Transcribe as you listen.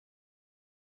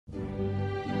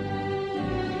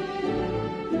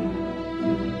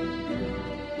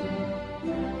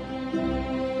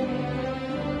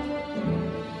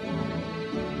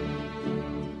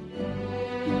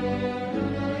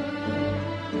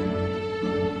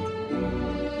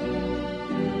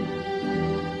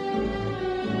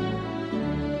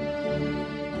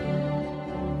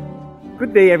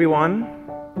Good day, everyone,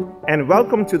 and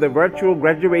welcome to the virtual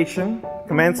graduation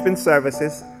commencement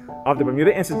services of the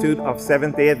Bermuda Institute of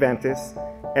Seventh-day Adventists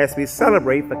as we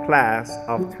celebrate the class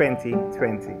of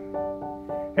 2020.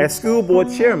 As school board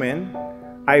chairman,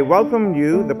 I welcome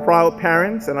you, the proud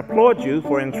parents, and applaud you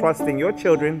for entrusting your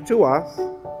children to us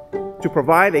to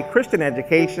provide a Christian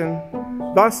education,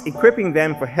 thus equipping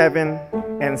them for heaven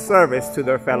and service to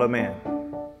their fellow men.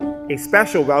 A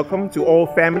special welcome to all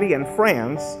family and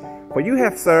friends, for you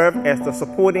have served as the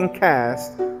supporting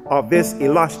cast of this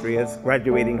illustrious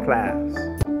graduating class.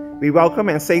 We welcome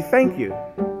and say thank you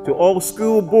to all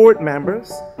school board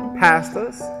members,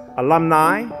 pastors,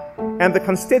 alumni, and the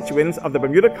constituents of the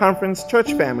Bermuda Conference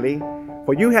Church family,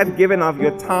 for you have given of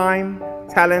your time,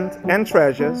 talent, and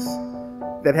treasures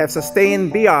that have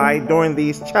sustained BI during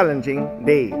these challenging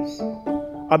days.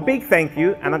 A big thank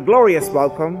you and a glorious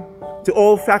welcome to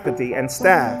all faculty and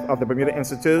staff of the Bermuda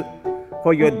Institute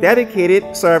for your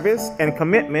dedicated service and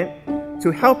commitment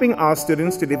to helping our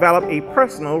students to develop a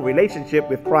personal relationship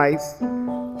with Christ,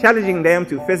 challenging them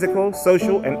to physical,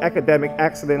 social, and academic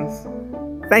excellence.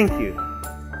 Thank you.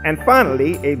 And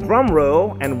finally, a drum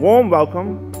roll and warm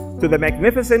welcome to the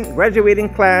magnificent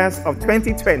graduating class of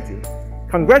 2020.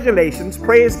 Congratulations,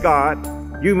 praise God,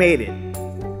 you made it.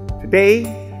 Today,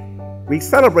 we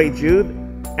celebrate you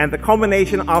and the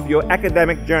culmination of your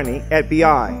academic journey at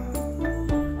BI.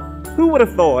 Who would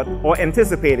have thought or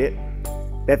anticipated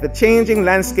that the changing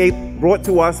landscape brought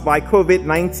to us by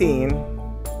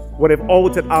COVID-19 would have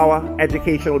altered our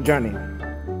educational journey?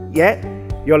 Yet,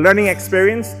 your learning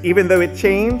experience, even though it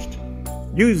changed,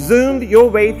 you zoomed your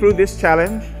way through this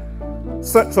challenge,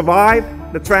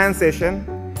 survived the transition,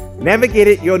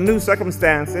 navigated your new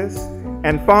circumstances,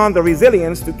 and found the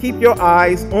resilience to keep your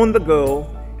eyes on the goal.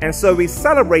 And so we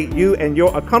celebrate you and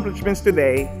your accomplishments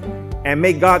today, and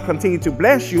may God continue to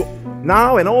bless you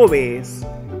now and always.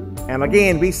 And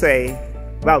again, we say,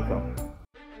 welcome.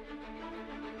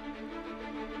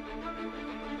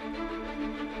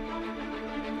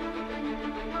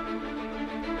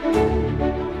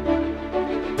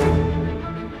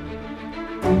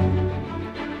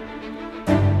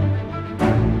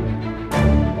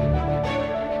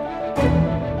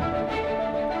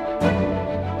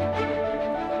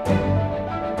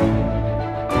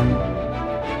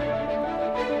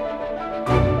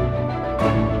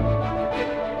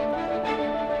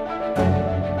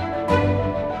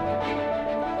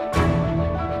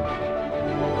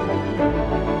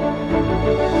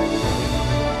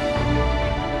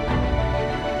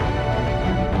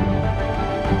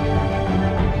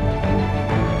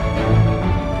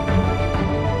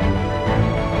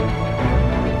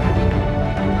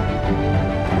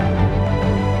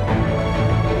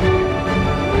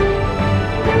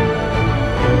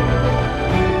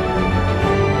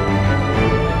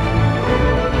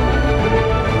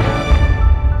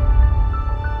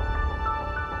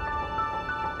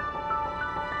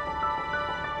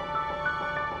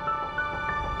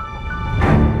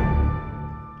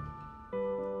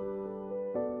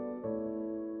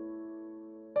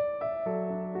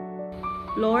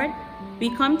 Lord, we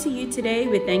come to you today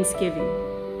with thanksgiving.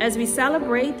 As we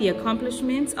celebrate the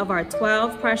accomplishments of our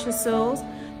 12 precious souls,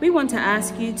 we want to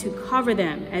ask you to cover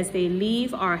them as they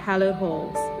leave our hallowed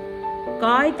halls.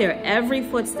 Guide their every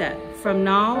footstep from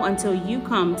now until you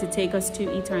come to take us to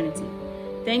eternity.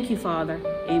 Thank you, Father.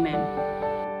 Amen.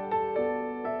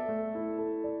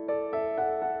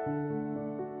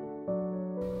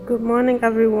 Good morning,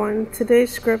 everyone.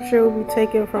 Today's scripture will be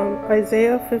taken from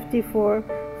Isaiah 54,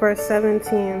 verse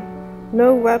 17.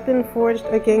 No weapon forged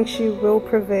against you will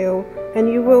prevail,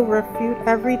 and you will refute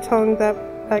every tongue that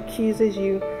accuses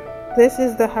you. This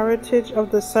is the heritage of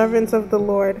the servants of the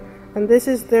Lord, and this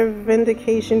is their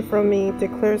vindication from me,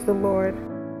 declares the Lord.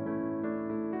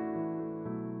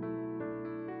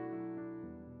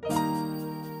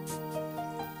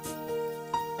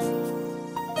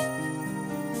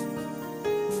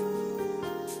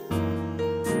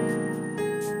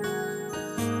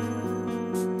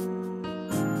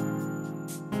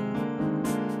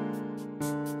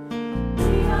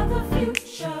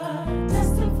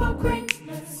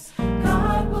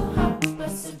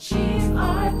 Achieve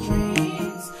our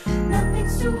dreams.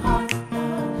 Nothing's too hard.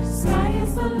 The sky is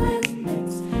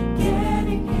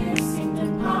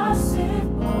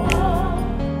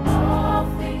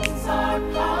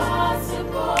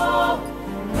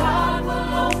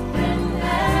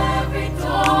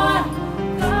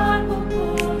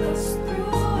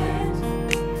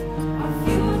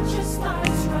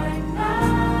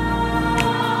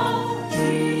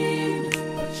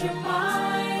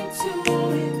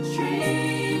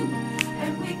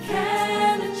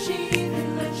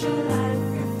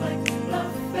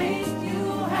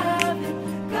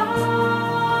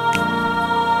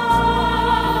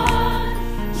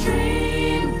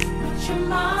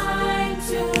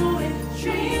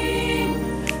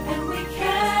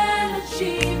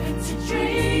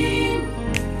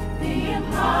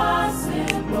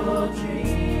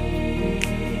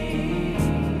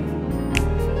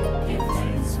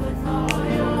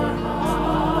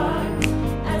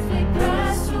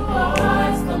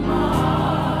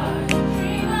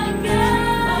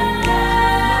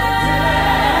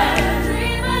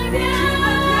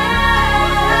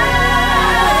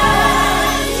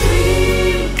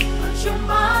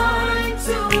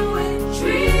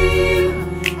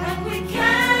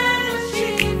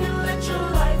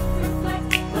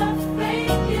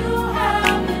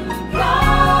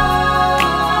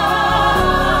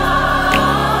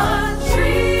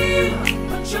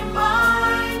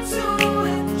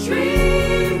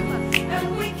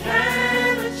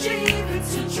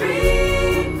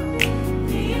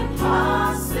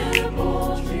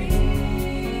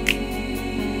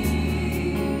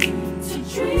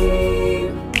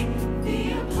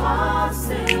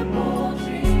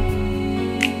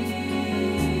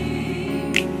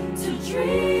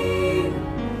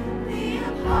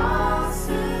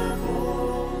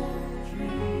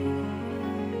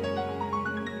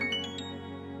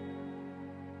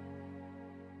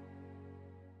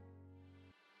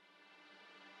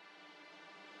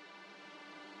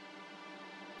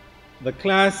The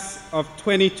class of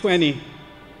 2020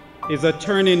 is a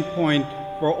turning point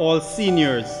for all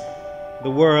seniors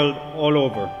the world all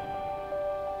over.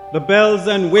 The bells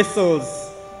and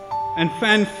whistles and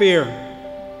fanfare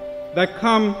that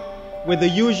come with the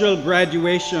usual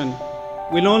graduation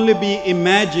will only be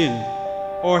imagined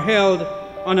or held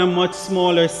on a much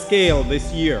smaller scale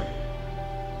this year.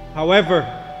 However,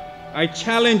 I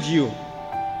challenge you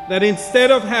that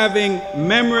instead of having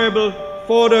memorable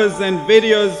photos and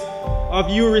videos of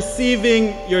you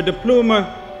receiving your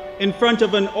diploma in front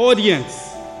of an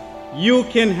audience, you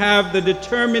can have the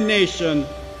determination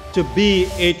to be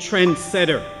a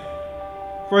trendsetter.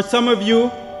 For some of you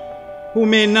who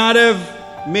may not have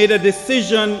made a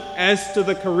decision as to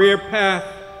the career path,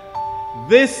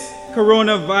 this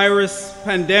coronavirus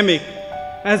pandemic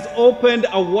has opened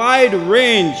a wide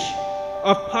range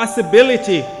of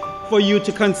possibility for you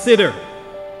to consider,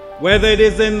 whether it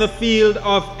is in the field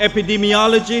of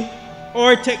epidemiology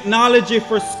or technology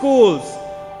for schools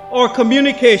or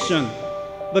communication.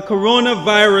 The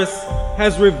coronavirus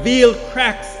has revealed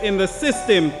cracks in the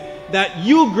system that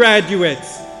you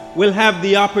graduates will have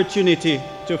the opportunity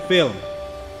to fill.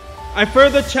 I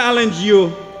further challenge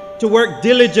you to work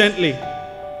diligently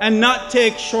and not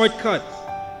take shortcuts.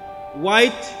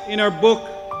 White, in her book,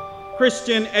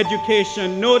 Christian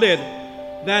Education, noted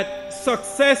that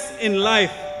success in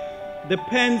life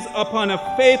depends upon a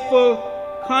faithful,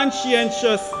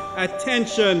 conscientious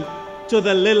attention to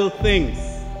the little things.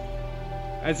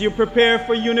 As you prepare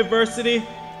for university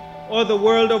or the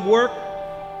world of work,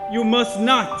 you must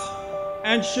not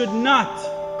and should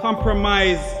not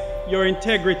compromise your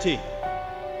integrity.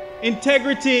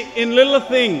 Integrity in little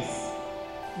things,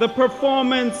 the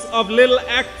performance of little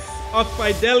acts of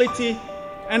fidelity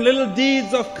and little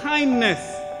deeds of kindness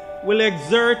will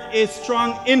exert a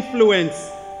strong influence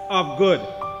of good.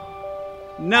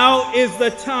 Now is the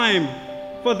time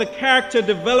for the character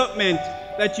development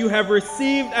that you have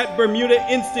received at Bermuda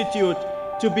Institute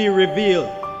to be revealed.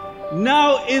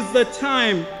 Now is the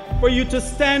time for you to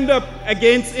stand up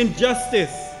against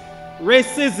injustice,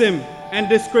 racism, and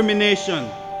discrimination.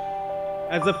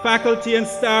 As the faculty and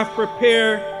staff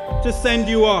prepare to send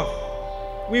you off,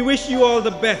 we wish you all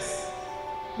the best.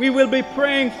 We will be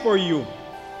praying for you.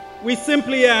 We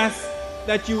simply ask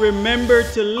that you remember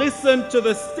to listen to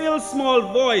the still small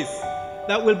voice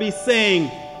that will be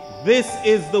saying, "This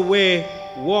is the way,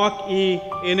 walk ye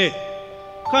in it."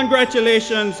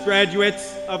 Congratulations,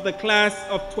 graduates of the class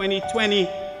of 2020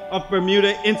 of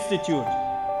Bermuda Institute.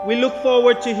 We look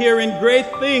forward to hearing great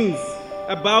things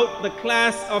about the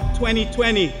class of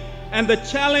 2020 and the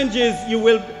challenges you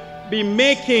will be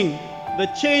making, the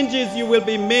changes you will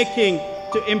be making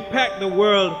to impact the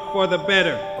world for the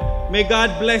better. May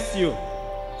God bless you.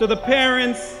 To the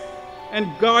parents and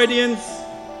guardians,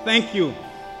 thank you.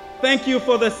 Thank you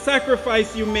for the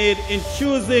sacrifice you made in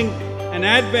choosing an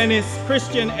Adventist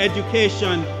Christian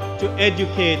education to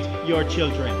educate your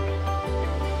children.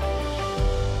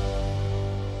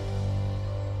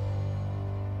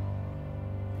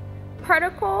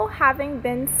 Protocol having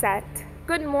been set,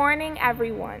 good morning,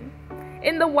 everyone.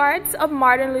 In the words of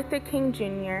Martin Luther King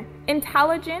Jr.,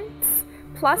 intelligence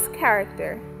plus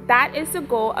character, that is the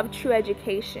goal of true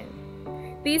education.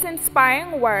 These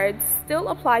inspiring words still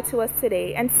apply to us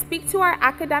today and speak to our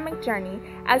academic journey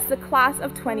as the class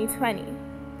of 2020.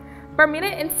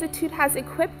 Bermuda Institute has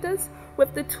equipped us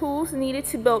with the tools needed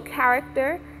to build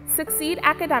character, succeed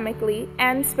academically,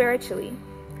 and spiritually.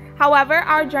 However,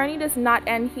 our journey does not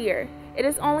end here. It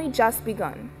has only just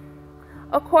begun.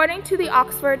 According to the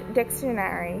Oxford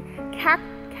Dictionary,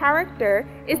 character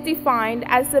is defined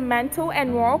as the mental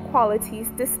and moral qualities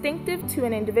distinctive to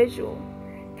an individual.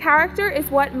 Character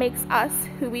is what makes us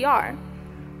who we are.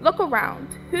 Look around.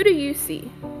 Who do you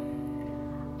see?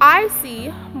 I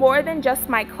see more than just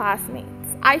my classmates.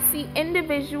 I see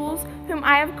individuals whom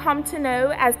I have come to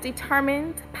know as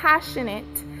determined,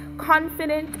 passionate,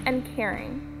 confident, and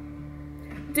caring.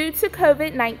 Due to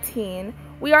COVID-19,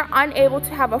 we are unable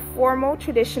to have a formal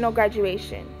traditional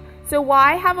graduation. So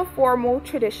why have a formal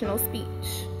traditional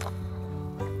speech?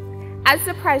 As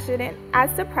the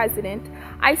president,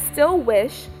 I still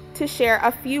wish to share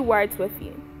a few words with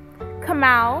you.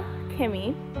 Kamal,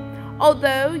 Kimmy,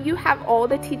 although you have all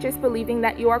the teachers believing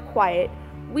that you are quiet,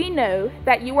 we know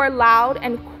that you are loud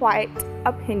and quite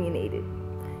opinionated.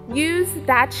 Use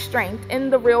that strength in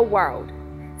the real world.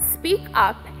 Speak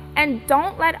up and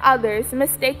don't let others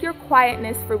mistake your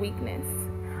quietness for weakness.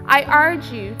 I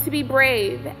urge you to be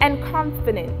brave and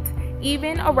confident,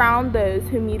 even around those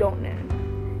whom you don't know.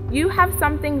 You have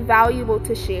something valuable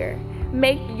to share.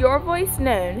 Make your voice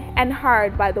known and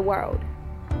heard by the world.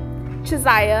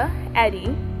 Josiah,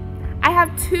 Eddie, I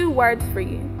have 2 words for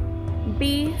you.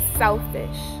 Be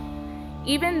selfish.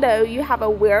 Even though you have a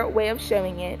weird way of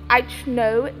showing it, I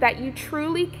know that you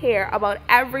truly care about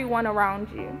everyone around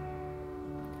you.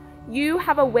 You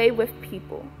have a way with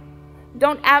people.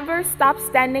 Don't ever stop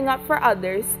standing up for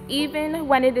others, even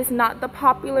when it is not the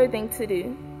popular thing to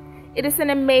do. It is an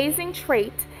amazing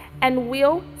trait and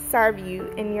will serve you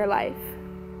in your life.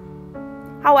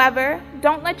 However,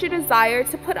 don't let your desire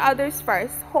to put others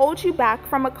first hold you back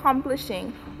from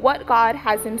accomplishing what God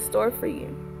has in store for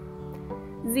you.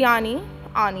 Ziani,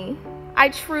 Ani, I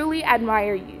truly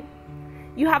admire you.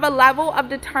 You have a level of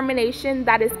determination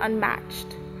that is unmatched.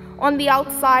 On the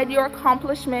outside, your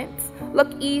accomplishments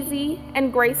look easy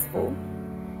and graceful.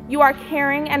 You are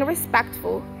caring and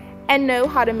respectful and know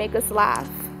how to make us laugh.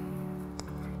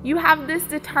 You have this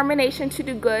determination to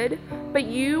do good, but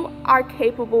you are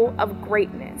capable of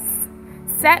greatness.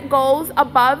 Set goals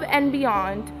above and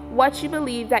beyond what you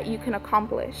believe that you can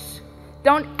accomplish.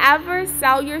 Don't ever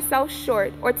sell yourself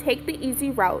short or take the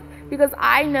easy route, because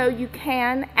I know you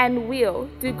can and will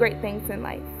do great things in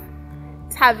life.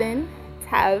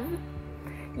 Tev,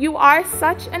 you are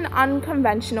such an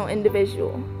unconventional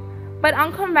individual, but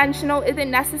unconventional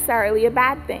isn't necessarily a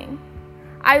bad thing.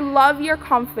 I love your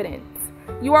confidence.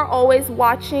 You are always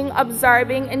watching,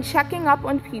 observing, and checking up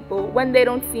on people when they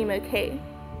don't seem okay.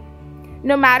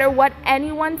 No matter what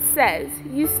anyone says,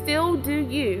 you still do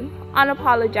you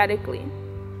unapologetically.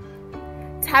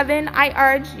 Tevin, I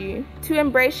urge you to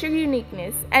embrace your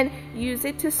uniqueness and use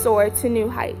it to soar to new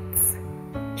heights.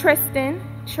 Tristan,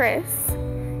 Tris,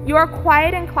 you are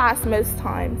quiet in class most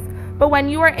times, but when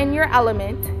you are in your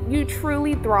element, you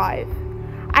truly thrive.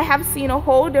 I have seen a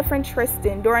whole different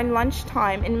Tristan during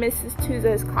lunchtime in Mrs.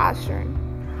 Tuza's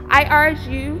classroom. I urge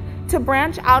you to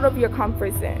branch out of your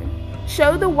comfort zone.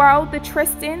 Show the world the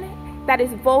Tristan that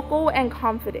is vocal and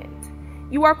confident.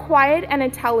 You are quiet and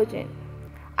intelligent.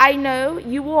 I know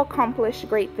you will accomplish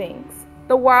great things.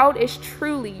 The world is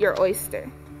truly your oyster.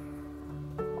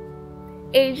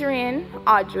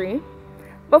 Audrey,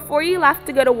 before you left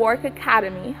to go to Warwick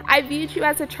Academy, I viewed you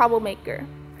as a troublemaker.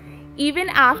 Even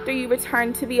after you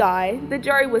returned to BI, the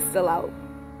jury was still out.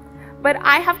 But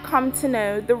I have come to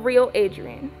know the real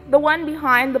Adrian, the one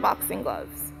behind the boxing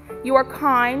gloves. You are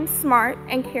kind, smart,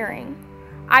 and caring.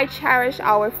 I cherish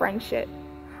our friendship.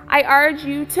 I urge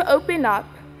you to open up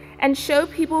and show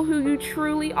people who you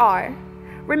truly are.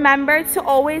 Remember to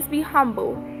always be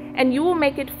humble, and you will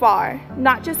make it far,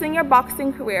 not just in your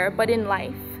boxing career, but in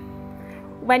life.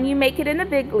 When you make it in the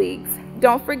big leagues,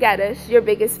 don't forget us, your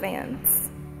biggest fans.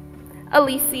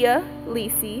 Alicia,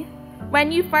 Lisi,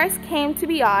 when you first came to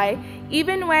BI,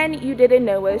 even when you didn't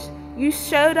know us, you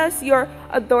showed us your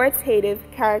authoritative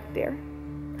character.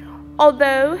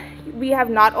 Although we have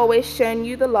not always shown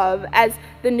you the love as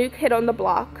the new kid on the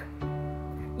block,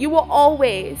 you will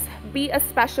always be a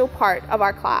special part of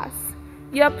our class.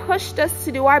 You have pushed us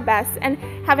to do our best and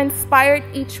have inspired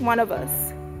each one of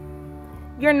us.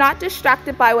 You're not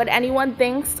distracted by what anyone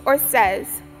thinks or says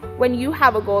when you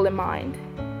have a goal in mind.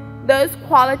 Those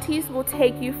qualities will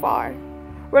take you far.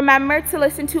 Remember to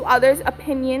listen to others'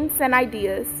 opinions and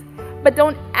ideas, but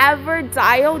don't ever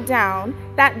dial down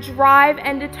that drive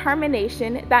and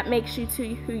determination that makes you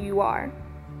to who you are.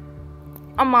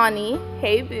 Amani,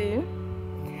 hey boo.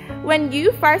 When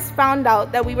you first found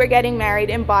out that we were getting married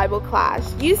in Bible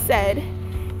class, you said,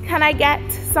 "Can I get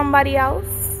somebody else?"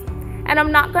 And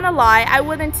I'm not gonna lie, I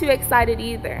wasn't too excited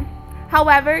either.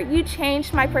 However, you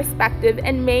changed my perspective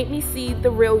and made me see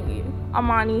the real you,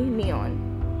 Amani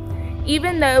Neon.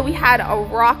 Even though we had a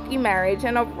rocky marriage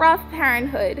and a rough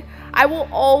parenthood, I will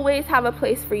always have a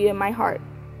place for you in my heart.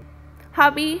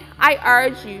 Hubby, I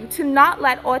urge you to not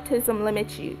let autism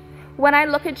limit you. When I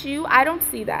look at you, I don't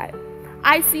see that.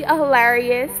 I see a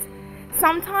hilarious,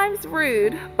 sometimes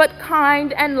rude, but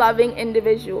kind and loving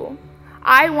individual.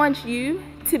 I want you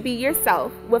to be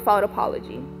yourself without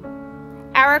apology.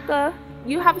 Erica,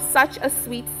 you have such a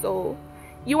sweet soul.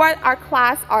 You are our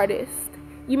class artist.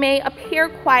 You may appear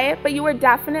quiet, but you are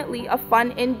definitely a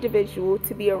fun individual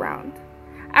to be around.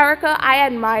 Erica, I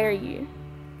admire you.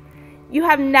 You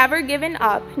have never given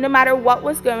up, no matter what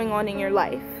was going on in your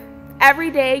life.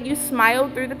 Every day you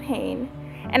smiled through the pain,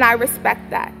 and I respect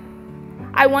that.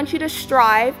 I want you to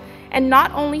strive and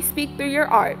not only speak through your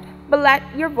art, but let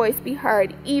your voice be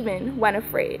heard even when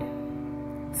afraid.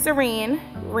 Serene,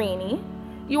 Rainy,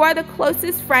 you are the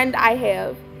closest friend I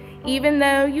have, even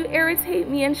though you irritate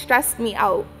me and stress me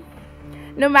out.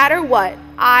 No matter what,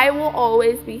 I will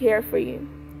always be here for you.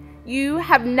 You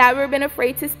have never been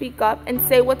afraid to speak up and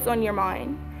say what's on your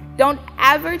mind. Don't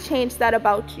ever change that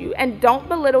about you, and don't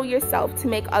belittle yourself to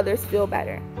make others feel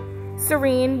better.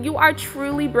 Serene, you are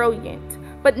truly brilliant,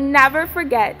 but never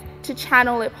forget to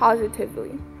channel it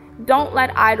positively. Don't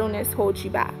let idleness hold you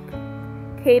back.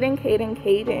 Caden, Caden,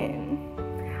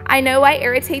 Caden. I know I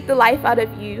irritate the life out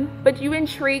of you, but you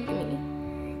intrigue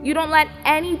me. You don't let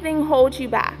anything hold you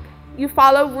back. You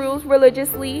follow rules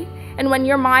religiously, and when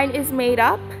your mind is made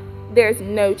up, there's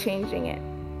no changing it.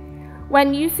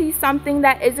 When you see something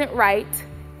that isn't right,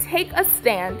 take a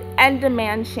stand and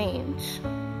demand change.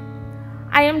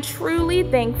 I am truly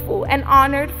thankful and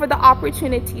honored for the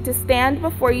opportunity to stand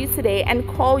before you today and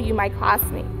call you my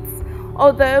classmates.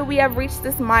 Although we have reached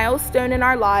this milestone in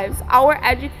our lives, our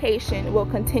education will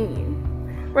continue.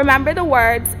 Remember the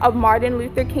words of Martin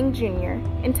Luther King Jr.,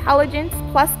 intelligence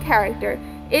plus character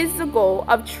is the goal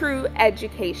of true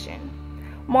education.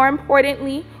 More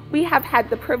importantly, we have had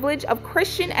the privilege of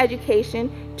Christian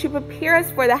education to prepare us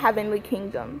for the heavenly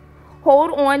kingdom.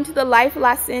 Hold on to the life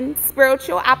lessons,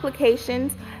 spiritual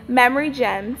applications, memory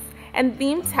gems, and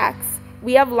theme texts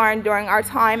we have learned during our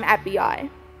time at BI.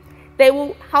 They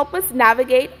will help us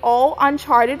navigate all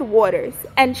uncharted waters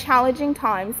and challenging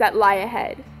times that lie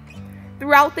ahead.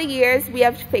 Throughout the years, we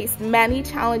have faced many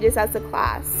challenges as a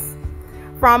class.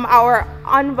 From our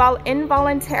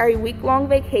involuntary week-long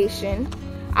vacation,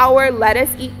 our Let Us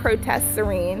Eat protest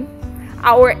Serene,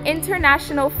 our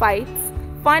international fights,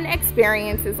 fun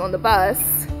experiences on the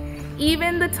bus,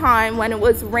 even the time when it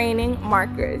was raining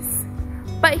markers.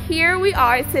 But here we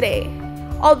are today.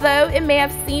 Although it may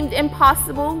have seemed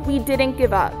impossible, we didn't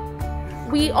give up.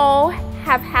 We all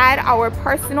have had our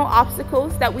personal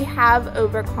obstacles that we have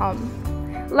overcome.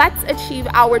 Let's achieve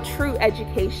our true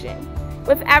education.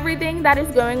 With everything that is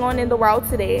going on in the world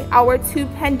today, our two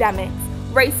pandemics,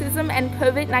 racism and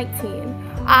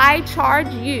COVID-19, I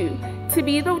charge you to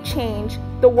be the change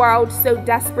the world so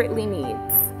desperately needs.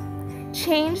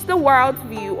 Change the world's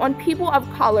view on people of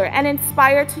color and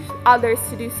inspire others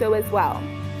to do so as well.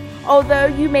 Although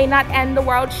you may not end the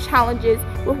world's challenges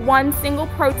with one single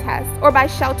protest or by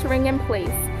sheltering in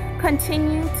place,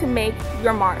 continue to make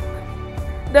your mark.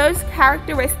 Those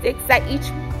characteristics that each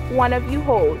one of you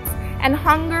holds and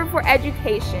hunger for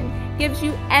education gives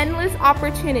you endless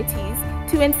opportunities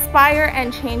to inspire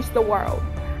and change the world.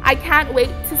 I can't wait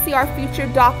to see our future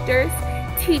doctors,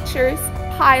 teachers,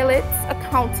 pilots,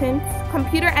 accountants,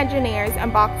 computer engineers,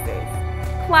 and boxers.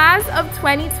 Class of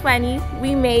 2020,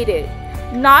 we made it.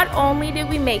 Not only did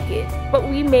we make it, but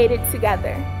we made it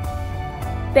together.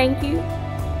 Thank you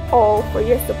all for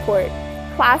your support.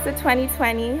 Class of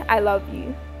 2020, I love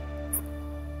you.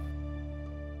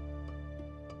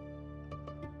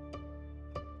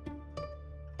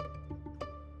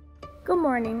 Good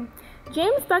morning.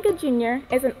 James Duggett Jr.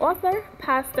 is an author,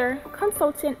 pastor,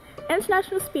 consultant,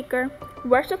 international speaker,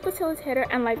 worship facilitator,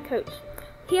 and life coach.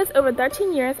 He has over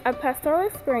 13 years of pastoral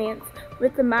experience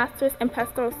with a master's in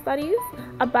pastoral studies,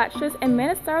 a bachelor's in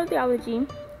ministerial theology,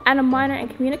 and a minor in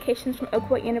communications from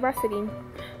Oakwood University.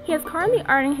 He is currently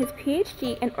earning his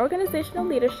PhD in organizational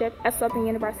leadership at Southern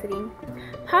University.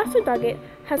 Pastor Duggett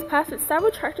has pastored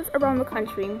several churches around the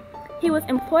country. He was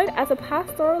employed as a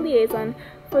pastoral liaison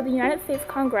for the United States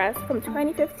Congress from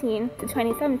 2015 to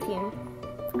 2017.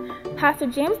 Pastor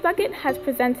James Duggett has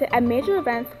presented at major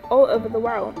events all over the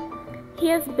world. He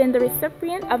has been the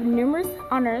recipient of numerous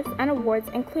honors and awards,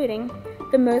 including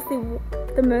the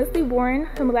Mosley Warren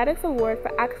Homiletics Award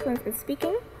for Excellence in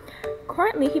Speaking.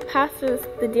 Currently, he pastors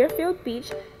the Deerfield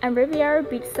Beach and Riviera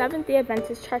Beach Seventh-day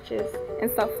Adventist churches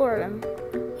in South Florida.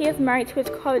 He is married to his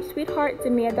college sweetheart,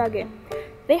 Demia Duggett.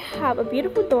 They have a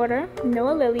beautiful daughter,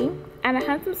 Noah Lily, and a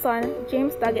handsome son,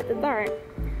 James Duggett III.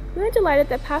 We are delighted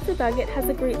that Pastor Duggett has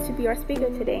agreed to be our speaker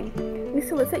today. We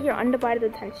solicit your undivided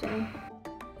attention.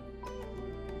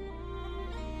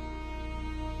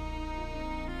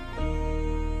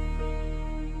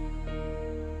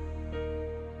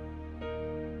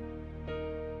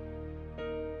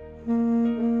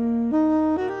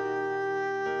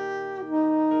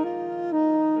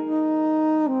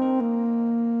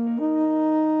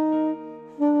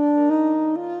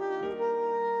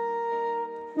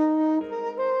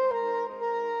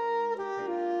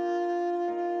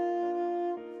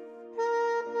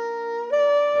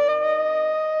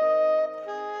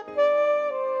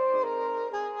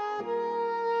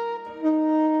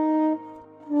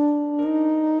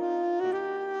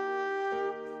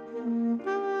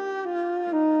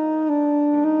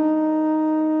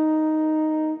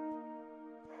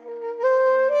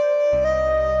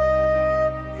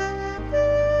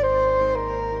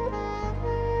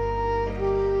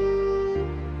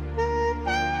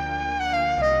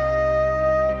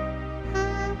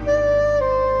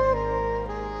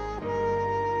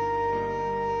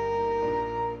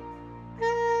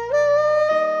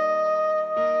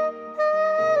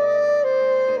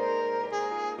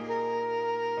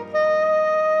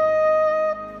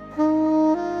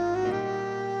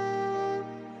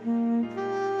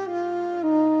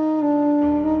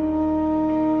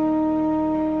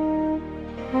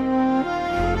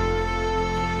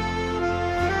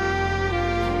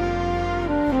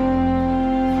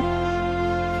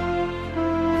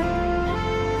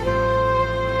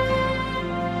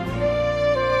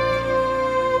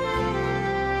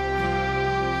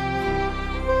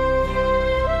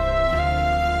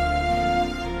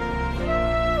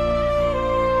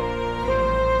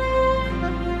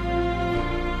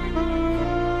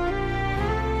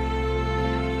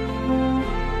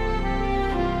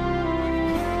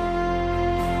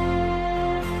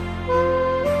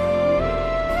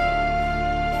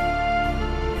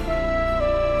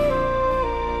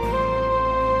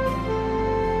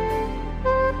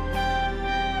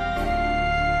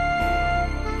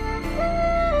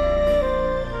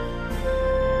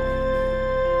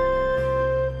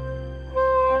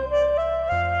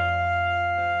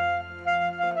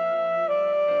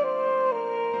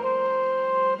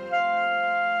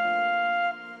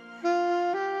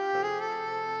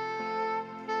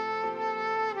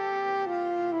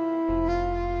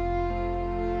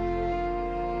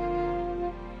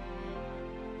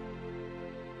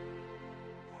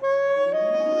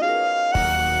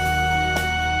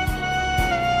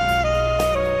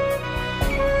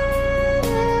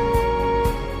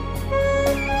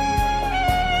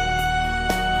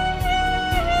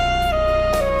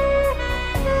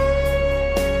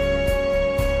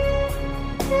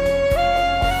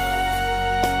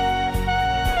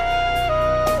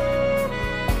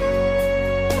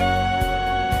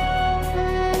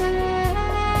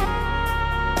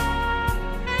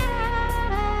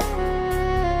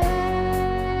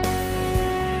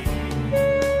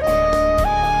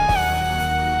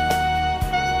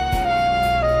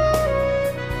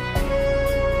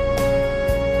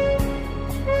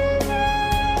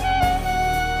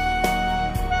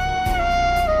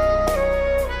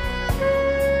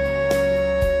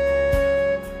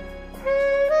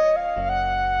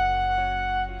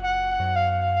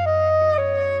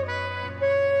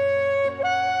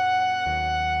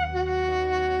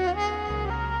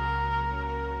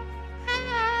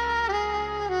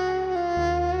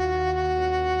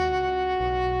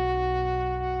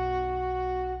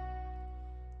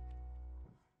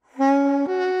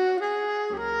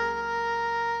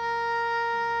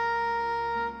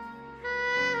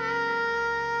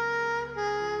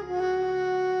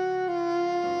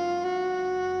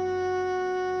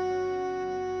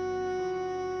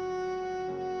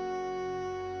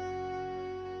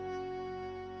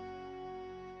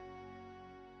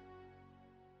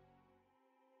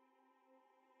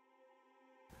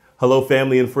 Hello,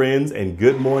 family and friends, and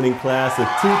good morning, class of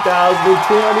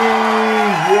 2020.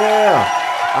 Yeah.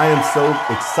 I am so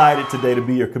excited today to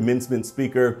be your commencement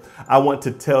speaker. I want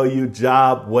to tell you,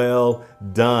 job well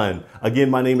done. Again,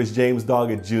 my name is James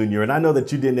Doggett Jr., and I know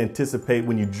that you didn't anticipate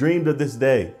when you dreamed of this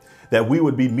day that we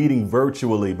would be meeting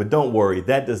virtually, but don't worry,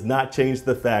 that does not change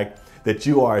the fact that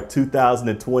you are a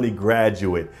 2020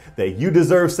 graduate, that you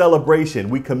deserve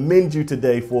celebration. We commend you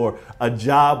today for a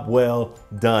job well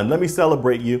done. Let me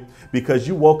celebrate you because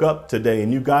you woke up today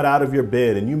and you got out of your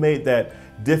bed and you made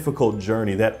that difficult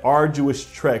journey, that arduous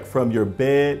trek from your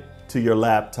bed to your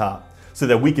laptop so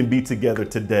that we can be together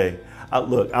today.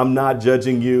 Look, I'm not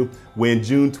judging you when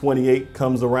June 28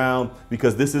 comes around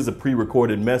because this is a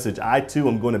pre-recorded message. I too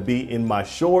am going to be in my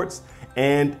shorts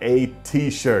and a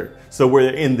t-shirt. So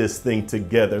we're in this thing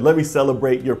together. Let me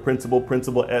celebrate your principal,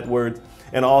 Principal Edwards,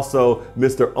 and also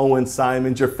Mr. Owen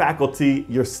Simons, your faculty,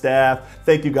 your staff.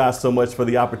 Thank you guys so much for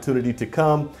the opportunity to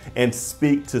come and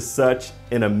speak to such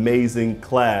an amazing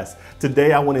class.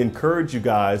 Today, I want to encourage you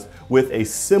guys with a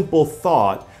simple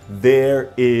thought: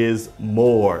 there is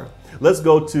more. Let's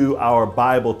go to our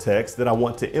Bible text that I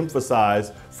want to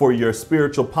emphasize for your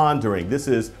spiritual pondering. This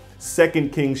is 2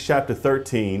 Kings chapter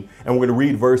 13, and we're going to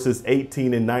read verses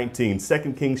 18 and 19.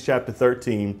 2 Kings chapter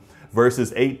 13,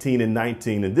 verses 18 and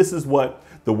 19. And this is what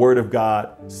the word of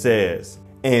God says.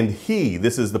 And he,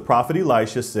 this is the prophet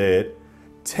Elisha, said,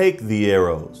 "Take the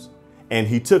arrows." And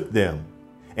he took them.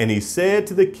 And he said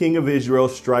to the king of Israel,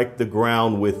 "Strike the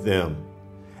ground with them."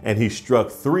 And he struck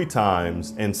 3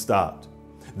 times and stopped.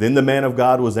 Then the man of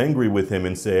God was angry with him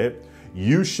and said,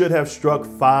 "You should have struck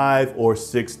 5 or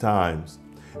 6 times.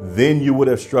 Then you would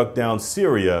have struck down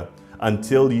Syria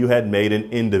until you had made an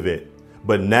end of it.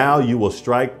 But now you will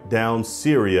strike down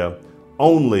Syria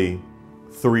only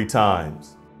 3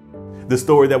 times." The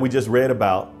story that we just read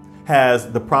about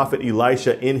has the prophet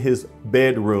Elisha in his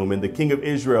bedroom, and the king of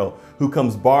Israel who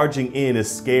comes barging in is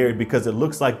scared because it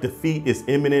looks like defeat is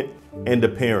imminent and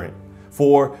apparent.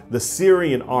 For the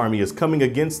Syrian army is coming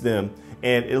against them,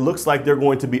 and it looks like they're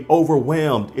going to be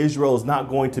overwhelmed. Israel is not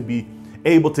going to be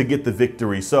able to get the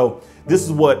victory. So this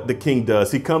is what the king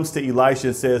does. He comes to Elisha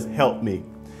and says, "Help me."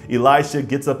 Elisha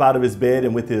gets up out of his bed,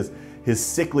 and with his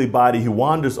sickly body, he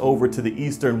wanders over to the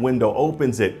eastern window,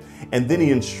 opens it, and then he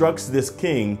instructs this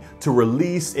king to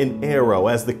release an arrow.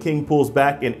 As the king pulls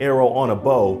back an arrow on a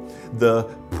bow, the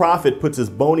prophet puts his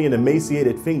bony and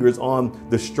emaciated fingers on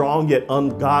the strong yet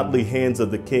ungodly hands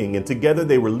of the king, and together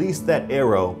they release that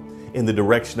arrow in the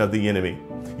direction of the enemy.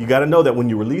 You got to know that when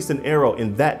you release an arrow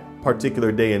in that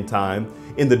particular day and time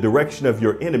in the direction of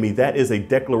your enemy, that is a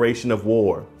declaration of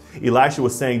war. Elisha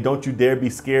was saying, don't you dare be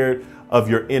scared of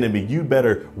your enemy. You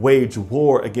better wage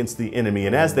war against the enemy.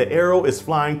 And as the arrow is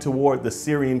flying toward the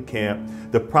Syrian camp,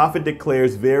 the prophet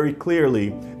declares very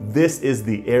clearly, this is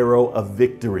the arrow of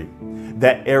victory.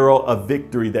 That arrow of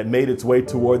victory that made its way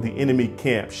toward the enemy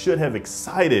camp should have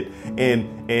excited and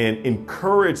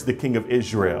encouraged the king of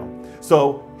Israel.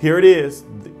 So here it is.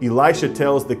 Elisha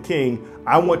tells the king,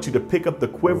 I want you to pick up the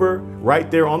quiver right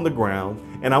there on the ground,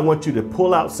 and I want you to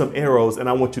pull out some arrows, and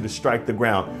I want you to strike the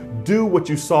ground. Do what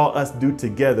you saw us do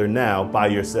together now by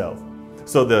yourself.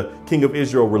 So the king of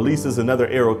Israel releases another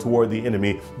arrow toward the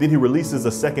enemy. Then he releases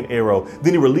a second arrow.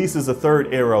 Then he releases a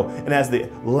third arrow. And as the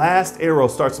last arrow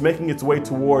starts making its way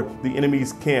toward the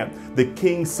enemy's camp, the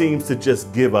king seems to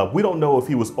just give up. We don't know if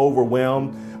he was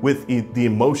overwhelmed with the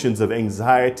emotions of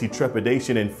anxiety,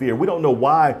 trepidation, and fear. We don't know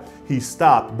why he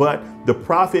stopped, but the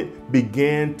prophet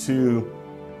began to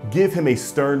give him a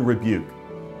stern rebuke.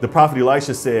 The prophet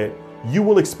Elisha said, you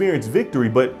will experience victory,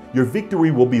 but your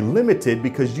victory will be limited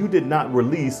because you did not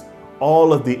release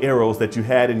all of the arrows that you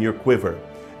had in your quiver.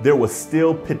 There was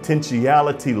still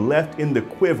potentiality left in the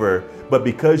quiver, but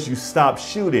because you stopped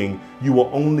shooting, you will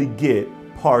only get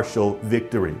partial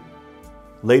victory.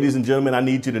 Ladies and gentlemen, I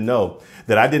need you to know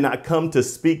that I did not come to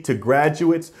speak to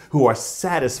graduates who are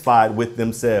satisfied with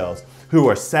themselves, who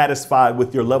are satisfied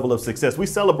with your level of success. We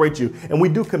celebrate you and we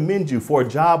do commend you for a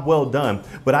job well done,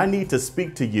 but I need to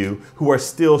speak to you who are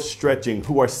still stretching,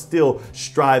 who are still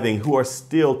striving, who are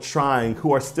still trying,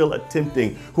 who are still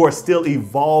attempting, who are still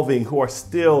evolving, who are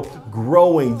still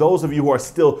growing. Those of you who are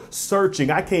still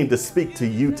searching, I came to speak to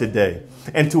you today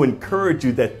and to encourage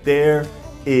you that there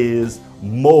is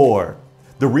more.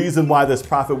 The reason why this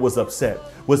prophet was upset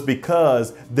was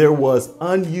because there was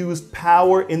unused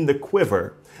power in the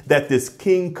quiver that this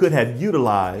king could have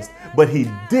utilized, but he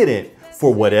didn't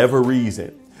for whatever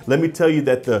reason. Let me tell you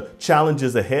that the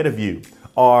challenges ahead of you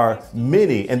are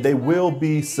many and they will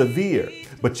be severe.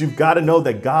 But you've got to know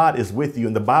that God is with you.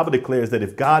 And the Bible declares that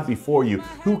if God be for you,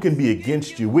 who can be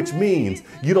against you? Which means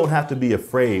you don't have to be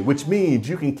afraid, which means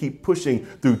you can keep pushing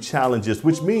through challenges,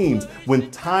 which means when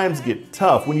times get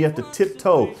tough, when you have to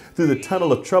tiptoe through the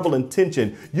tunnel of trouble and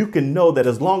tension, you can know that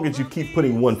as long as you keep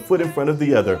putting one foot in front of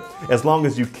the other, as long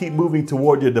as you keep moving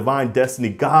toward your divine destiny,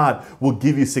 God will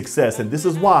give you success. And this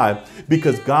is why,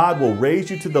 because God will raise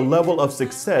you to the level of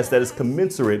success that is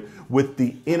commensurate with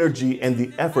the energy and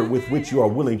the effort with which you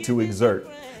are willing to exert.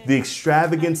 The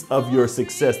extravagance of your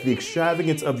success, the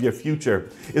extravagance of your future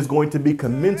is going to be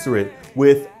commensurate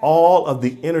with all of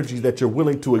the energy that you're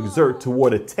willing to exert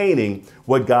toward attaining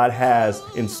what God has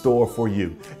in store for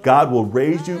you. God will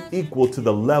raise you equal to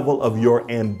the level of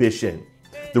your ambition.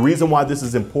 The reason why this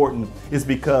is important is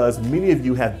because many of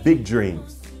you have big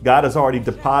dreams. God has already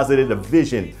deposited a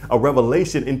vision, a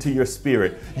revelation into your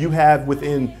spirit. You have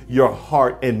within your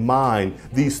heart and mind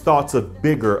these thoughts of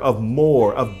bigger, of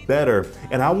more, of better.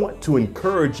 And I want to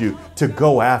encourage you to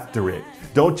go after it.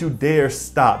 Don't you dare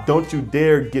stop. Don't you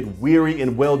dare get weary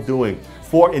in well-doing.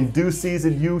 For in due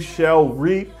season you shall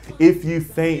reap if you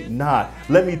faint not.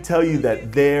 Let me tell you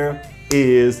that there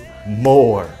is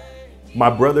more.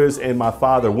 My brothers and my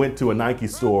father went to a Nike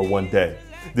store one day.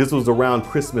 This was around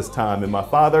Christmas time, and my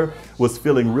father was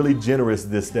feeling really generous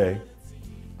this day.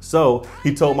 So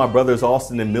he told my brothers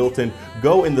Austin and Milton,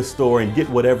 go in the store and get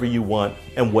whatever you want,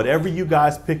 and whatever you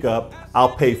guys pick up,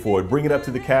 I'll pay for it. Bring it up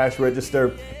to the cash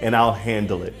register and I'll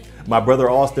handle it. My brother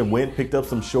Austin went, picked up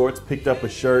some shorts, picked up a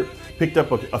shirt, picked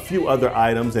up a few other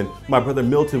items, and my brother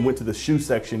Milton went to the shoe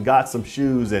section, got some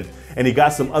shoes, and he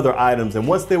got some other items. And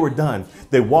once they were done,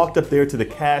 they walked up there to the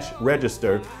cash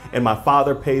register, and my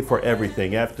father paid for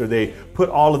everything. After they put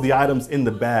all of the items in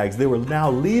the bags, they were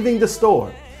now leaving the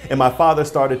store. And my father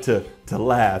started to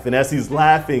laugh. And as he's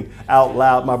laughing out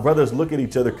loud, my brothers look at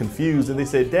each other confused, and they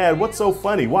said, Dad, what's so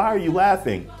funny? Why are you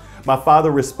laughing? My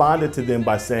father responded to them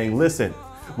by saying, listen,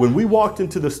 when we walked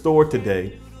into the store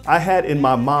today, I had in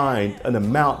my mind an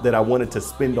amount that I wanted to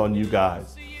spend on you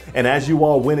guys. And as you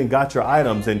all went and got your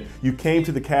items and you came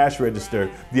to the cash register,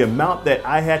 the amount that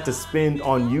I had to spend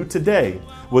on you today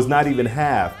was not even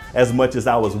half as much as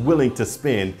I was willing to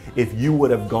spend if you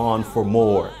would have gone for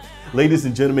more. Ladies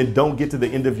and gentlemen, don't get to the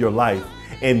end of your life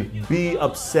and be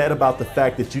upset about the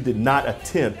fact that you did not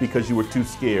attempt because you were too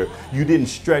scared. You didn't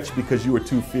stretch because you were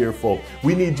too fearful.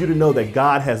 We need you to know that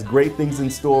God has great things in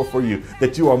store for you,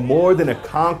 that you are more than a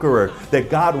conqueror,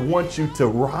 that God wants you to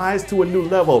rise to a new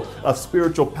level of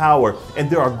spiritual power, and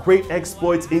there are great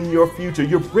exploits in your future.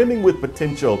 You're brimming with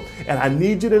potential, and I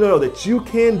need you to know that you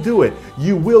can do it.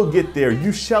 You will get there.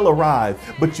 You shall arrive,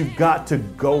 but you've got to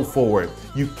go for it.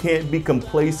 You can't be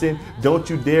complacent. Don't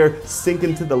you dare sink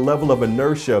into the level of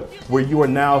inertia where you are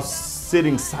now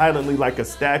sitting silently like a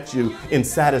statue in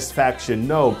satisfaction.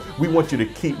 No, we want you to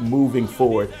keep moving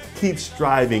forward, keep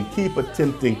striving, keep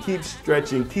attempting, keep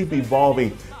stretching, keep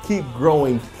evolving, keep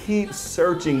growing, keep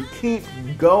searching, keep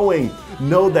going.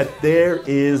 Know that there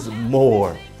is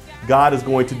more. God is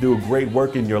going to do a great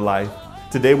work in your life.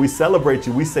 Today we celebrate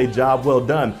you. We say job well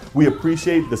done. We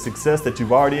appreciate the success that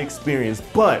you've already experienced,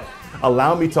 but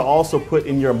allow me to also put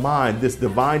in your mind this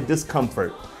divine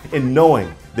discomfort in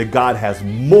knowing that God has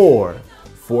more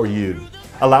for you.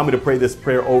 Allow me to pray this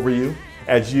prayer over you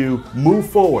as you move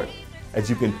forward, as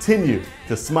you continue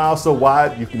to smile so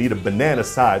wide you can eat a banana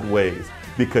sideways,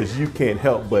 because you can't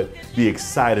help but be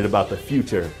excited about the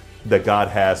future that God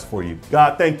has for you.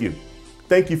 God, thank you.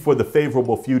 Thank you for the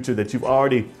favorable future that you've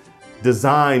already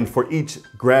designed for each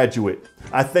graduate.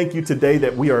 I thank you today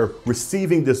that we are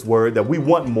receiving this word, that we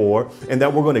want more, and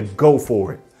that we're going to go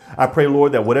for it. I pray,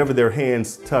 Lord, that whatever their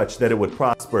hands touch, that it would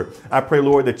prosper. I pray,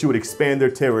 Lord, that you would expand their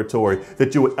territory,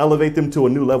 that you would elevate them to a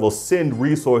new level, send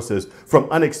resources from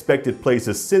unexpected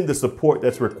places, send the support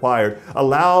that's required.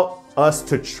 Allow us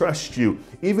to trust you,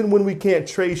 even when we can't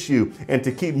trace you, and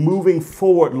to keep moving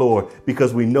forward, Lord,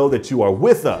 because we know that you are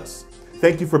with us.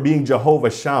 Thank you for being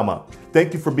Jehovah Shammah.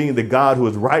 Thank you for being the God who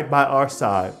is right by our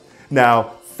side. Now,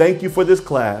 thank you for this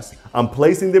class. I'm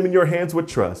placing them in your hands with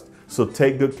trust. So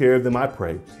take good care of them, I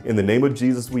pray. In the name of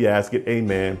Jesus, we ask it.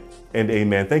 Amen and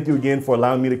amen. Thank you again for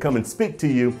allowing me to come and speak to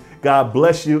you. God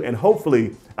bless you. And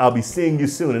hopefully I'll be seeing you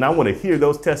soon. And I want to hear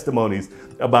those testimonies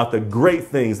about the great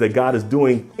things that God is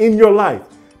doing in your life,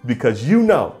 because you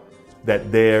know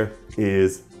that there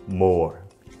is more.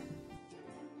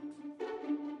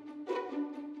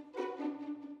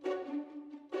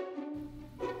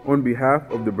 On behalf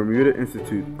of the Bermuda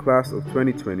Institute Class of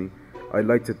 2020, I'd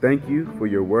like to thank you for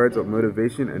your words of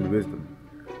motivation and wisdom.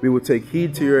 We will take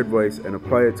heed to your advice and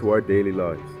apply it to our daily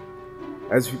lives.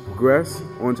 As we progress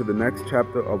on to the next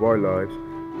chapter of our lives,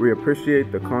 we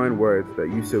appreciate the kind words that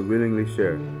you so willingly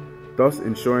share, thus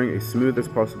ensuring a smooth as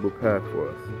possible path for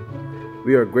us.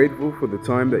 We are grateful for the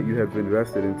time that you have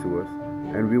invested into us,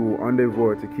 and we will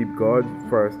endeavor to keep God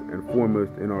first and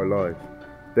foremost in our lives.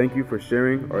 Thank you for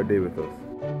sharing our day with us.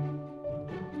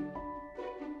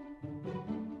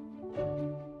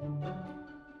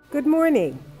 Good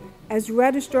morning. As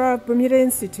Registrar of Bermuda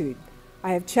Institute,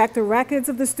 I have checked the records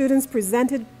of the students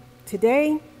presented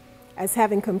today as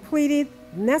having completed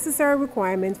necessary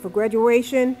requirements for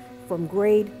graduation from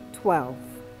grade 12.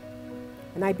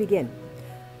 And I begin.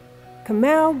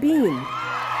 Kamal Bean,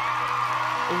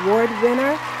 award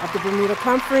winner of the Bermuda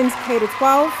Conference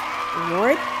K-12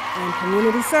 Award and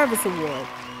Community Service Award.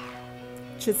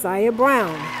 Josiah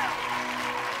Brown.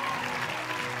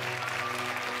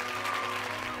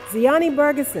 Ziani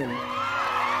Bergeson,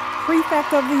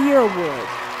 Prefect of the Year Award,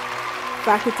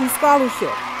 Faculty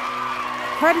Scholarship,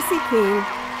 Courtesy King,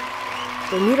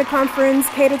 Bermuda Conference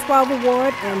K-12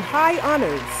 Award and High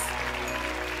Honors,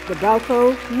 the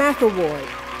Belco Math Award,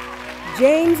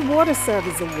 James Water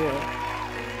Service Award,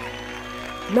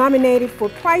 nominated for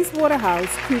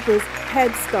PricewaterhouseCoopers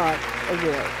Head Start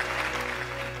Award,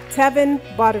 Tevin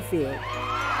Butterfield,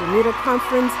 Bermuda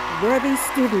Conference Worthy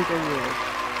Student Award,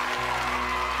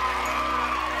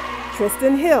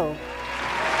 Tristan Hill,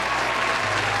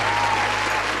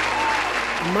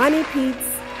 Money Pete's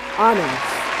Honors,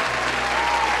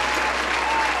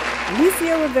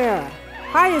 Lucia Rivera,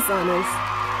 Highest Honors,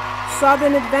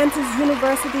 Southern Adventist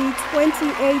University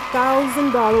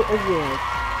 $28,000 Award,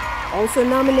 also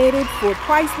nominated for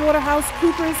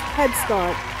PricewaterhouseCoopers Head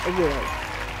Start Award,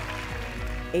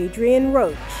 Adrian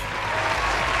Roach,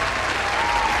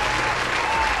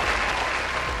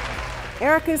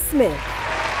 Erica Smith,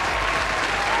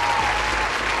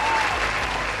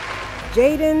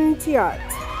 Jaden Tiart,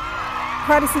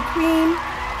 Courtesy Queen,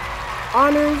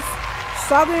 Honors,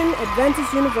 Southern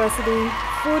Adventist University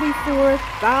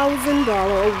 $44,000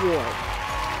 Award.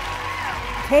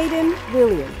 Caden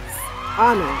Williams,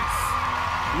 Honors,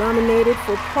 nominated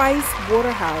for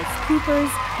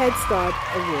PricewaterhouseCoopers Head Start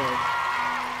Award.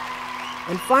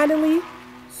 And finally,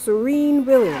 Serene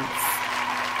Williams,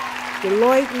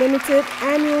 Deloitte Limited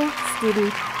Annual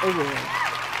Student Award.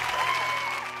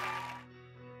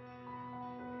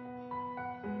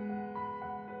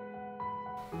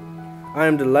 I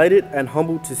am delighted and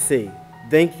humbled to say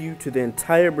thank you to the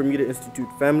entire Bermuda Institute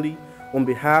family on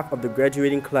behalf of the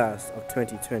graduating class of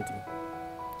 2020.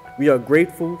 We are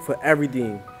grateful for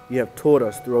everything you have taught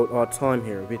us throughout our time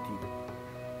here with you.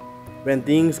 When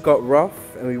things got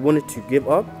rough and we wanted to give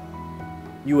up,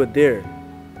 you were there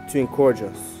to encourage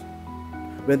us.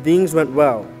 When things went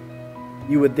well,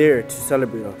 you were there to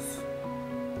celebrate us.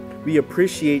 We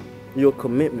appreciate your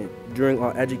commitment during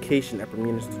our education at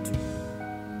Bermuda Institute.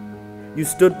 You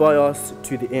stood by us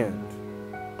to the end.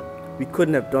 We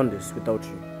couldn't have done this without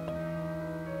you.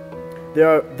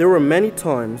 There were many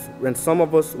times when some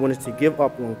of us wanted to give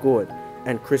up on God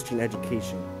and Christian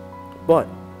education, but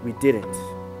we didn't,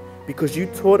 because you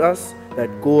taught us that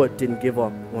God didn't give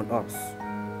up on us.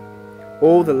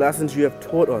 All the lessons you have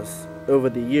taught us over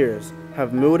the years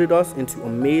have molded us into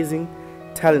amazing,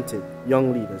 talented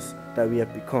young leaders that we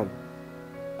have become.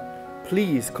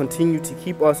 Please continue to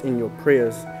keep us in your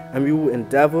prayers, and we will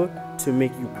endeavor to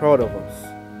make you proud of us,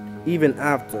 even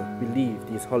after we leave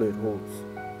these hallowed halls.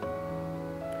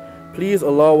 Please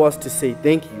allow us to say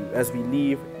thank you as we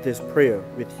leave this prayer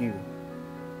with you.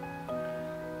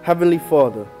 Heavenly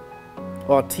Father,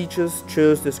 our teachers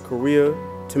chose this career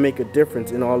to make a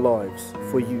difference in our lives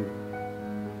for you.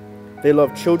 They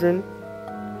love children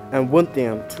and want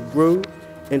them to grow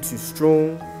into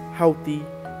strong, healthy,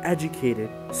 educated,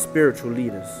 spiritual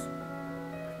leaders.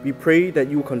 We pray that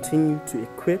you will continue to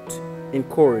equip,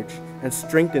 encourage, and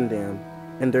strengthen them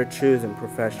in their chosen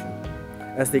profession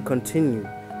as they continue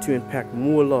to impact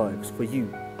more lives for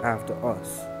you after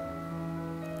us.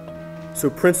 So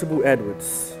Principal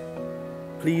Edwards,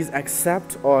 please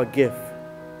accept our gift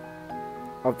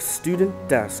of student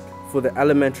desk for the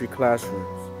elementary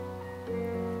classrooms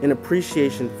in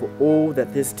appreciation for all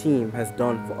that this team has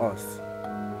done for us.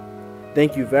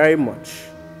 Thank you very much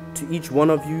to each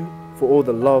one of you for all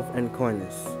the love and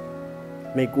kindness.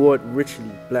 May God richly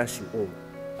bless you all.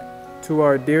 To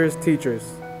our dearest teachers,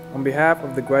 on behalf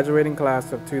of the graduating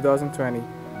class of 2020,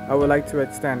 I would like to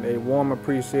extend a warm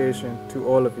appreciation to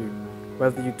all of you,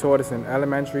 whether you taught us in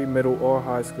elementary, middle, or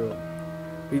high school.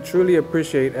 We truly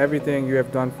appreciate everything you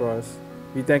have done for us.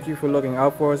 We thank you for looking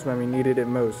out for us when we needed it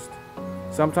most.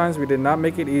 Sometimes we did not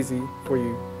make it easy for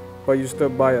you, but you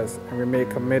stood by us and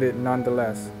remained committed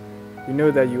nonetheless. We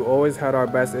know that you always had our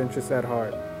best interests at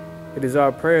heart. It is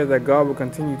our prayer that God will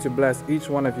continue to bless each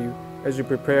one of you as you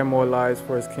prepare more lives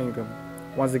for His kingdom.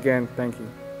 Once again, thank you.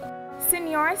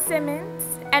 Senora Simmons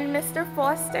and Mr.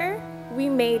 Foster, we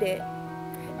made it.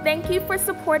 Thank you for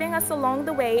supporting us along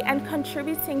the way and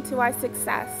contributing to our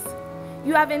success.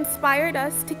 You have inspired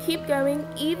us to keep going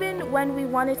even when we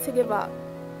wanted to give up.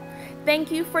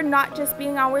 Thank you for not just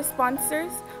being our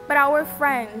sponsors, but our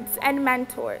friends and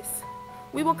mentors.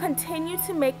 We will continue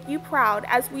to make you proud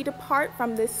as we depart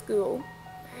from this school.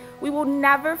 We will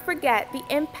never forget the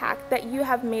impact that you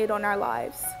have made on our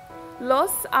lives.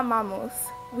 Los amamos.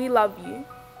 We love you.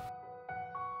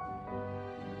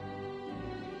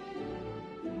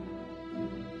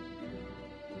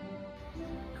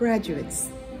 Graduates,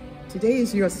 today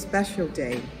is your special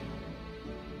day.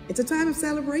 It's a time of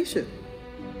celebration.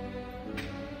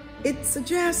 It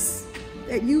suggests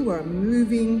that you are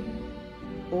moving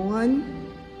on,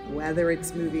 whether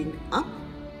it's moving up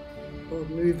or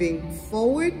moving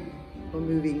forward or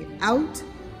moving out.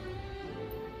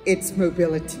 It's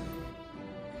mobility.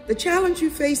 The challenge you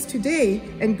face today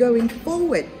and going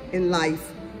forward in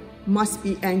life must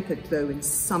be anchored, though, in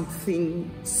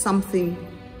something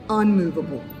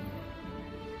unmovable.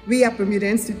 We at Bermuda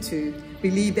Institute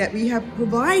believe that we have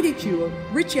provided you a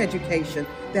rich education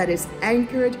that is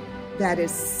anchored, that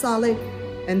is solid,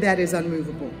 and that is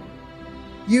unmovable.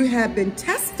 You have been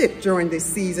tested during this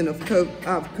season of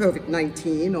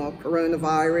COVID-19 or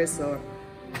coronavirus or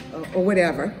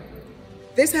whatever.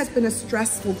 This has been a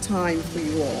stressful time for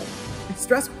you all, a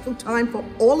stressful time for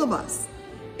all of us,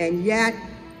 and yet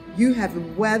you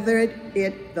have weathered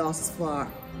it thus far.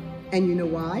 And you know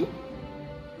why?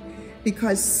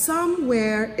 Because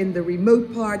somewhere in the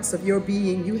remote parts of your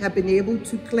being, you have been able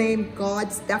to claim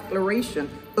God's declaration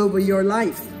over your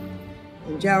life.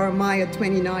 In Jeremiah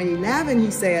 29:11,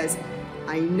 he says,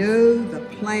 I know the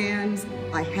plans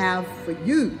I have for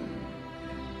you,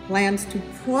 plans to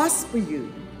prosper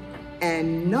you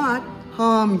and not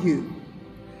harm you,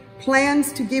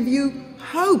 plans to give you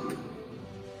hope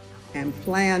and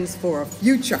plans for a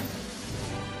future.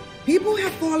 People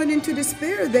have fallen into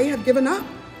despair. They have given up.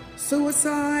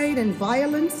 Suicide and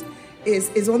violence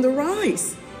is on the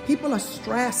rise. People are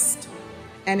stressed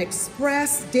and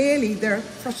express daily their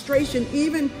frustration,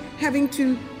 even having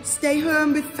to stay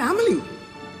home with family.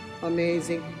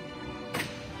 Amazing.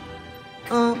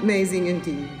 Amazing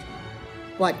indeed.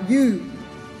 But you,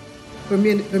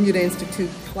 Bermuda Institute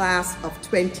class of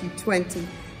 2020,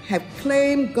 have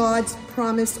claimed God's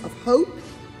promise of hope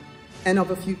and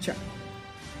of a future.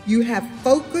 You have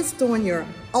focused on your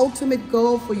ultimate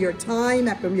goal for your time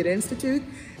at Bermuda Institute,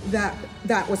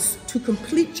 that was to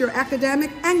complete your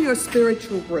academic and your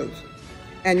spiritual growth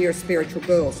and your spiritual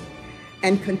goals,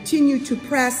 and continue to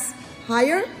press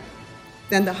higher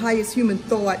than the highest human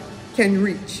thought can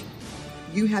reach.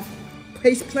 You have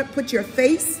put your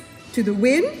face to the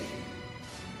wind,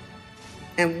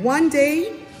 and one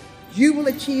day you will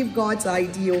achieve God's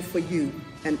ideal for you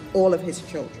and all of His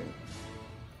children.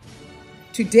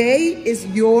 Today is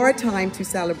your time to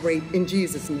celebrate in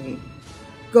Jesus' name.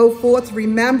 Go forth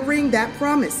remembering that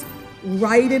promise.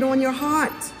 Write it on your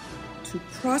heart to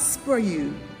prosper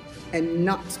you and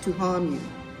not to harm you,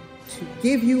 to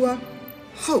give you a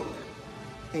hope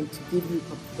and to give you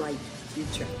a bright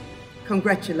future.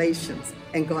 Congratulations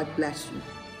and God bless you.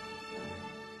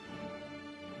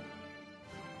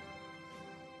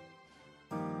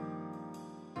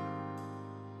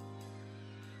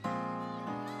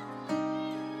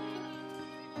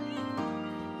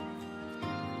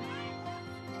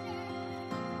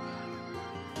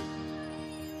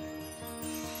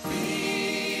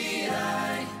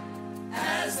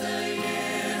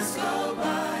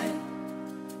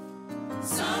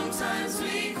 Sometimes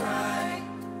we cry,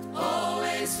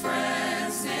 always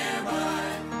friends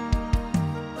nearby.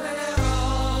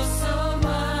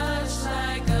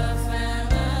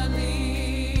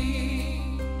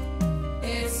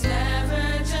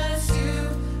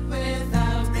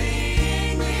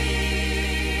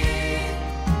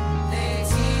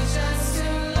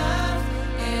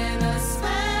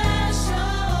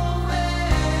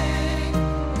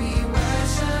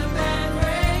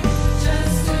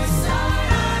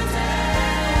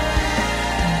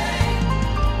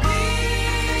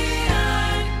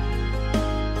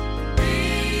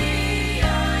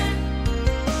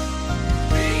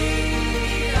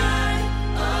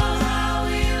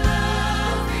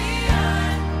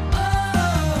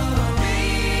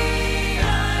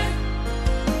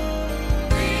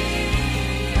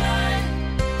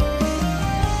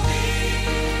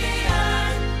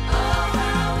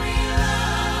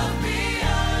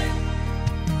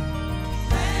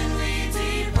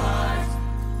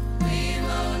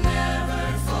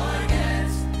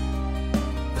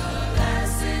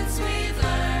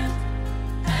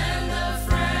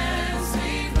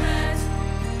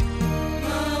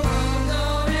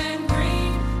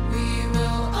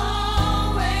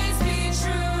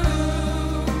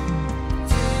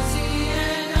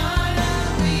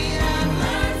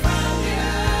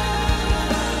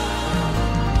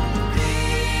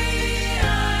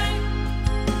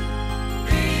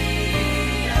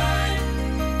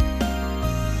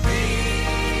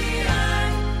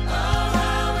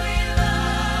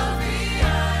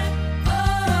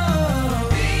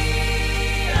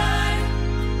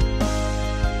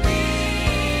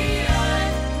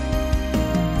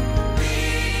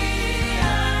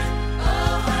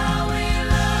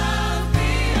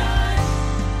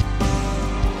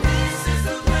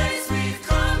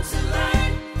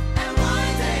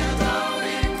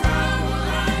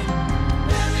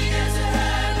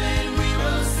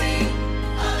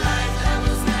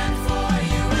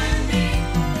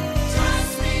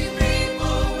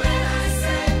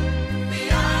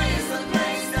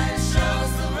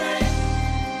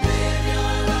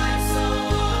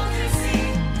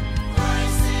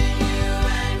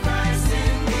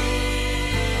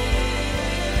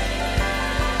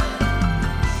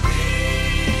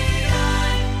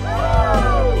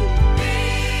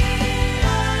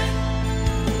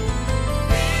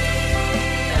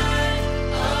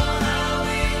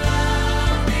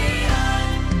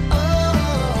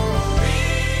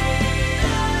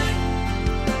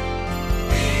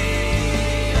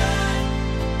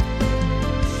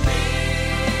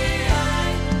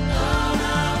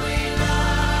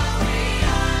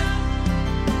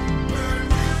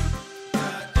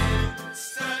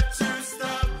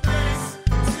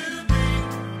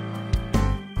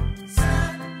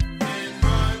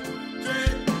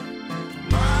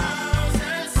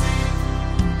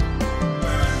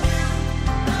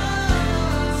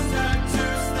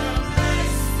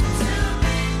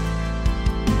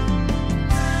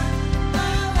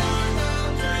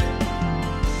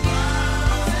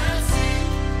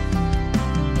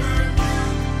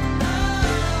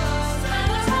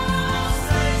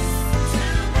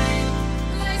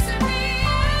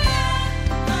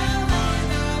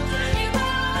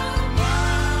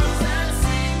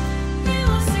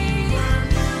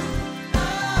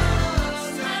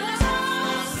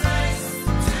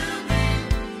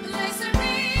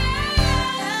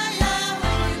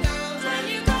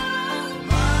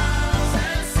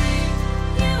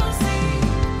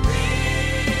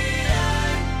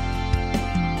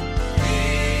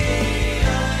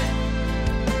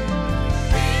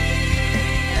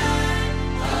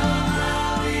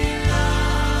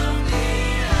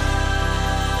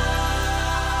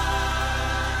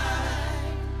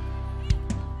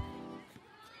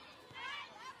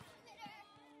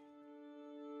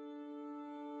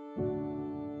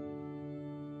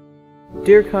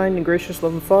 Dear kind and gracious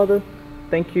loving Father,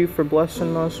 thank you for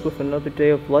blessing us with another day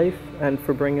of life and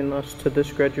for bringing us to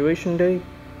this graduation day.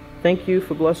 Thank you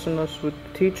for blessing us with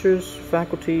teachers,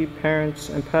 faculty, parents,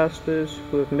 and pastors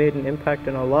who have made an impact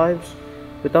in our lives.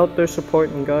 Without their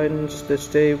support and guidance, this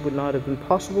day would not have been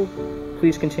possible.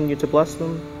 Please continue to bless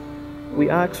them. We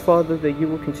ask, Father, that you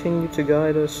will continue to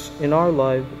guide us in our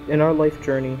life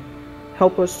journey.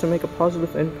 Help us to make a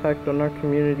positive impact on our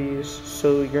communities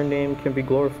so your name can be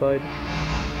glorified.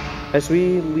 As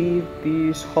we leave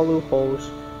these hollow halls,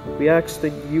 we ask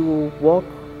that you will walk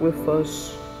with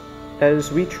us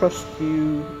as we trust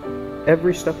you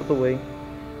every step of the way.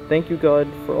 Thank you, God,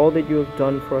 for all that you have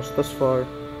done for us thus far.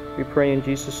 We pray in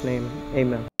Jesus' name.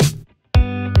 Amen.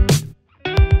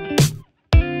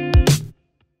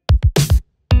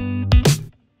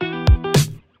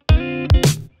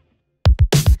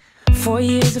 Four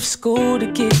years of school to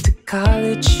get to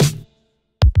college.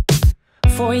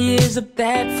 4 years of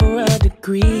that for a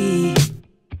degree.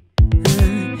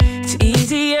 It's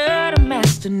easier to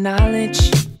master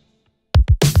knowledge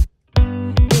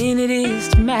than it is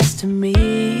to master me.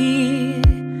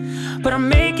 But I'm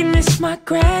making this my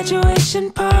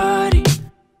graduation party.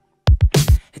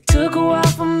 It took a while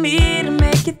for me to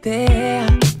make it there.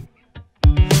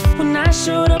 When I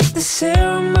showed up, the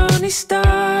ceremony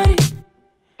started.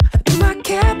 I threw my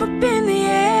cap up in the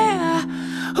air.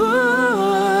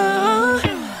 Ooh,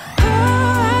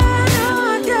 I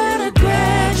know I gotta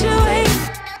graduate.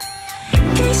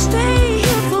 Can't stay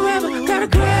here forever, gotta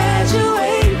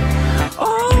graduate.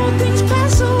 All things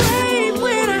pass away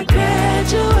when I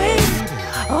graduate.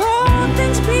 All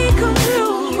things become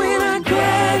new when I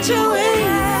graduate.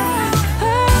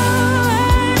 Oh,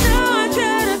 I know I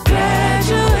gotta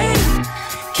graduate.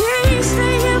 Can't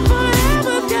stay here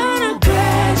forever, gotta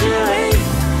graduate.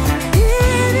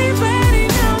 Anybody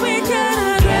know we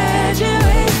gotta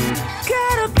graduate?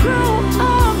 Gotta grow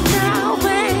up now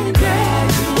and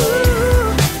graduate.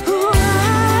 Ooh, I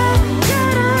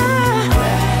gotta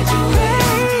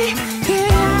graduate.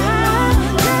 Yeah, I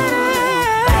gotta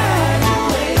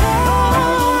graduate.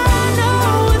 Oh, I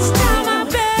know it's time, I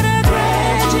better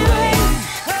graduate.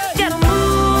 Gotta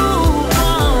move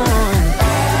on.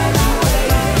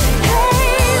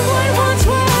 Hey, what once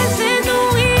was in the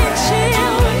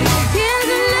windshield is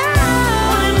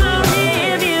now in my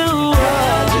rearview.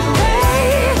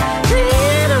 Hey, the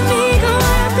enemy gon'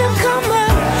 have to come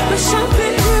up with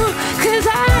something new, 'cause I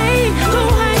ain't who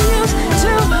I used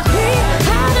to be. I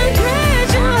done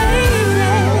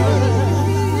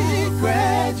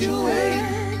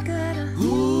graduated.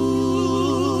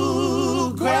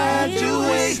 Ooh,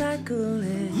 graduate.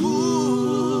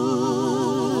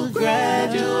 Ooh,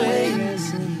 graduate.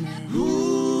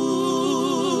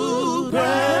 Ooh,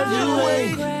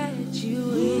 graduate.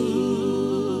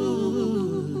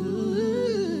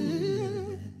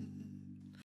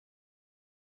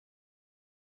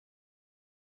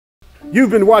 You've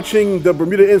been watching the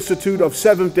Bermuda Institute of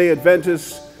Seventh-day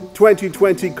Adventists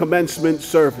 2020 Commencement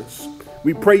Service.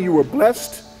 We pray you were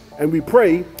blessed, and we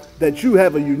pray that you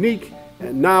have a unique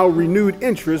and now renewed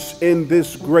interest in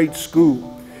this great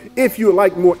school. If you would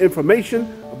like more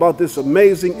information about this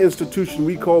amazing institution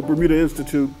we call Bermuda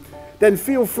Institute, then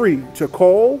feel free to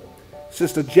call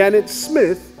Sister Janet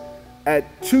Smith at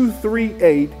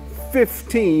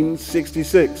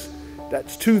 238-1566.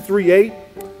 That's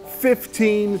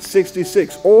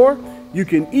 238-1566. Or you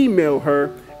can email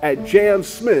her at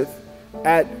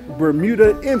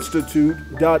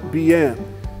jansmith@bermudainstitute.bm.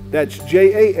 That's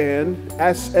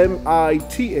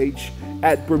JANSMITH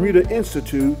at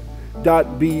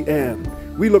bermudainstitute.bm.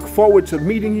 We look forward to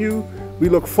meeting you. We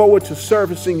look forward to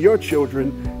servicing your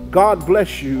children. God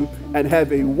bless you and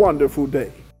have a wonderful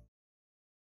day.